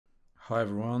Hi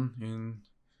everyone, in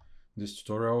this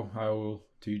tutorial I will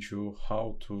teach you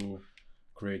how to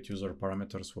create user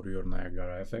parameters for your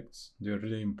Niagara effects. They're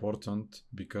really important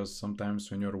because sometimes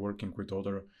when you're working with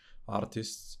other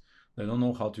artists, they don't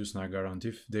know how to use Niagara, and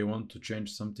if they want to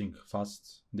change something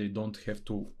fast, they don't have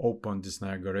to open this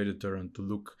Niagara editor and to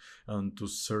look and to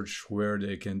search where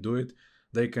they can do it.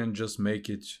 They can just make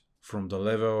it from the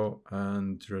level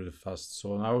and really fast.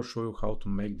 So now I'll show you how to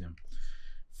make them.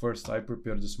 First, I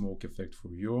prepared the smoke effect for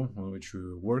you on which we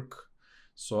will work.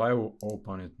 So I will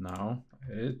open it now,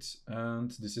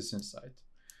 and this is inside.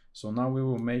 So now we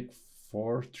will make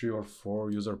three or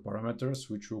four user parameters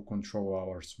which will control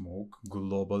our smoke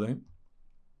globally.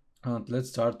 And let's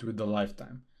start with the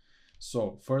lifetime.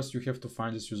 So first you have to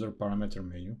find this user parameter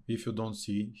menu. If you don't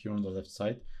see here on the left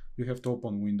side, you have to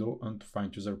open window and to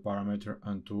find user parameter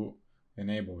and to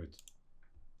enable it.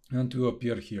 And to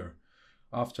appear here.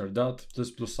 After that,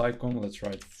 plus icon, let's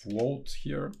write float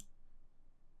here.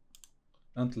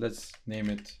 And let's name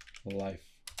it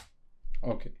life.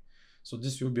 Okay, so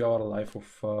this will be our life of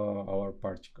our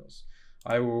particles.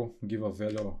 I will give a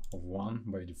value of 1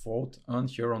 by default, and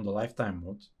here on the lifetime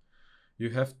mode,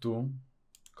 you have to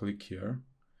click here,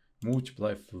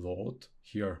 multiply float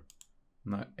here,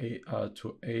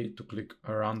 to click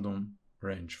a random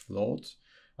range float,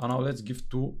 and now let's give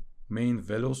two main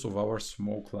values of our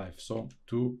smoke life. So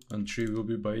 2 and 3 will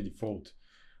be by default,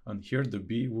 and here the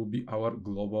B will be our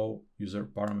global user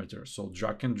parameter. So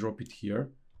drag and drop it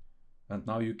here, and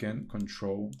now you can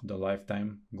control the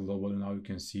lifetime globally. Now you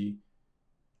can see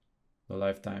the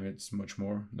lifetime, it's much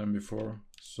more than before.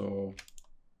 So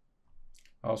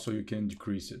also you can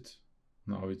decrease it.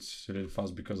 Now it's really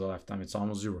fast because the lifetime it's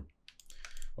almost 0.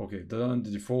 Okay, then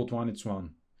the default one it's 1.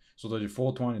 So the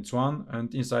default one it's 1,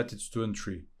 and inside it's 2 and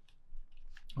 3.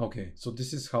 Okay, so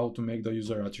this is how to make the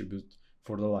user attribute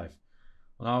for the life.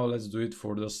 Now let's do it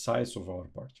for the size of our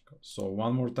particle. So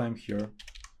one more time here,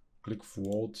 click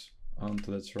float, and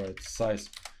let's write size.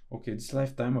 Okay, this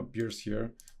lifetime appears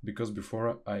here because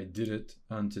before I did it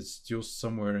and it's still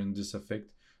somewhere in this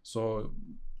effect. So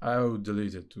I will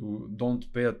delete it.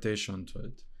 Don't pay attention to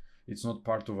it. It's not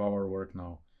part of our work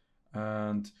now.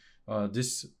 And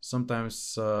this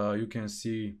sometimes you can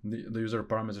see the user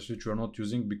parameters which you are not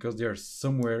using because they are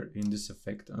somewhere in this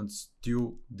effect and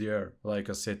still there like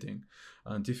a setting.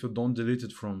 And if you don't delete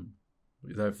it from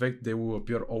the effect, they will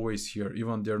appear always here,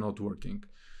 even they're not working.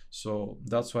 So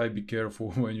that's why be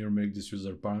careful when you make this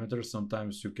user parameter.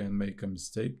 Sometimes you can make a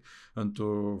mistake and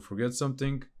to forget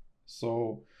something.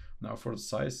 So now for the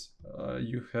size,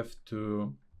 you have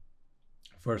to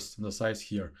first the size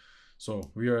here.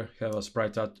 So we have a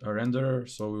sprite renderer,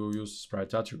 so we will use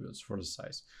sprite attributes for the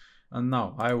size. And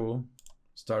now I will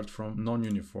start from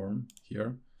non-uniform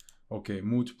here. Okay,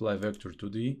 multiply vector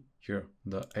 2D here,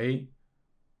 the A,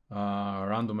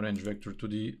 random range vector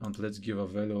 2D, and let's give a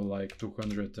value like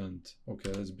 200 and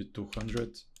okay, let's be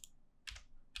 200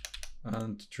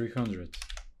 and 300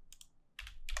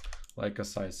 like a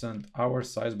size, and our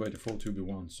size by default will be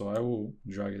 1. So I will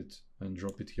drag it and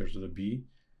drop it here to the B.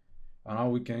 And now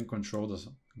we can control the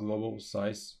global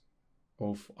size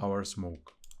of our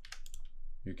smoke.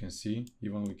 You can see,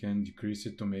 even we can decrease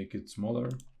it to make it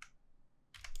smaller.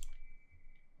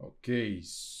 Okay,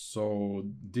 so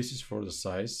this is for the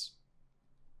size.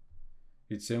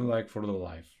 It's same like for the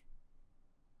life.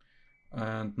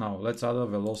 And now let's add a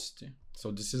velocity.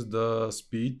 So this is the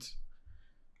speed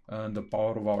and the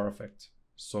power of our effect.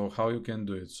 So how you can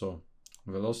do it? So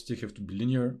velocity have to be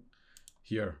linear.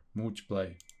 Here,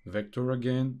 multiply vector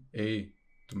again, A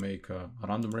to make a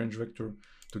random range vector,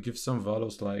 to give some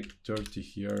values like 30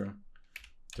 here,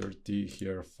 30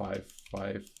 here,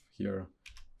 5 here,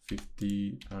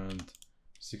 50 and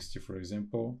 60 for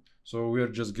example. So we are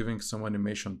just giving some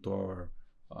animation to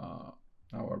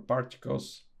our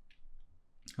particles.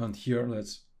 And here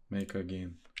let's make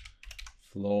again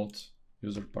float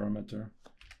user parameter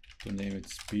to name it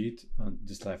speed, and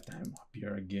this lifetime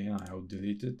appear again. I will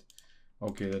delete it.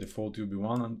 Okay, the default will be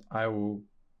 1, and I will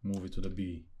move it to the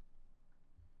B.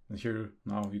 And here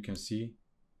now you can see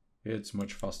it's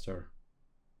much faster,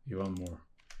 even more.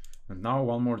 And now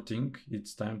one more thing,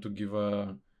 it's time to give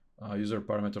a user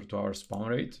parameter to our spawn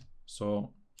rate.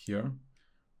 So here,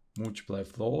 multiply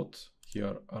float,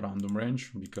 here a random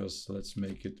range, because let's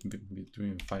make it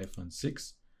between 5 and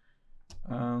 6.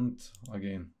 And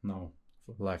again, now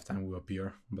lifetime will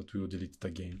appear, but we will delete it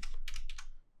again.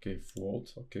 Okay,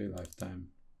 float, okay, lifetime.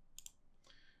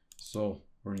 So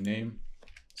rename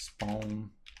spawn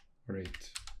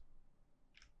rate.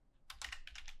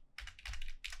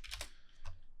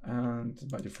 And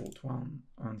by default 1,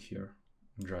 and here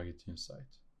drag it inside.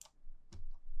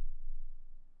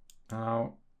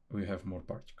 Now we have more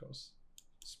particles,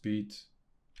 speed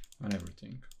and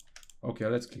everything. Okay,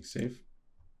 let's click save.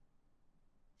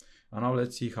 And now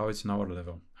let's see how it's in our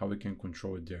level, how we can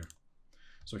control it there.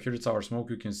 So here it's our smoke.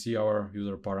 You can see our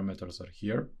user parameters are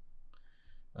here,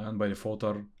 and by default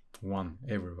are 1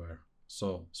 everywhere.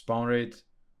 So spawn rate,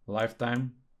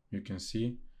 lifetime, you can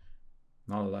see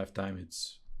now the lifetime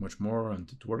it's much more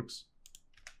and it works.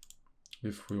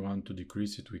 If we want to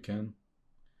decrease it, we can.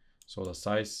 So the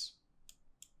size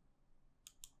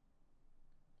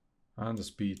and the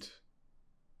speed.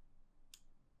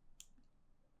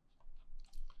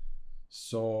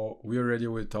 So we're ready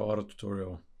with our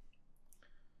tutorial.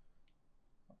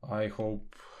 I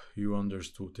hope you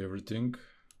understood everything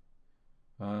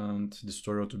and this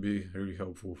tutorial to be really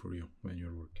helpful for you when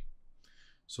you're working.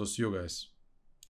 So see you guys.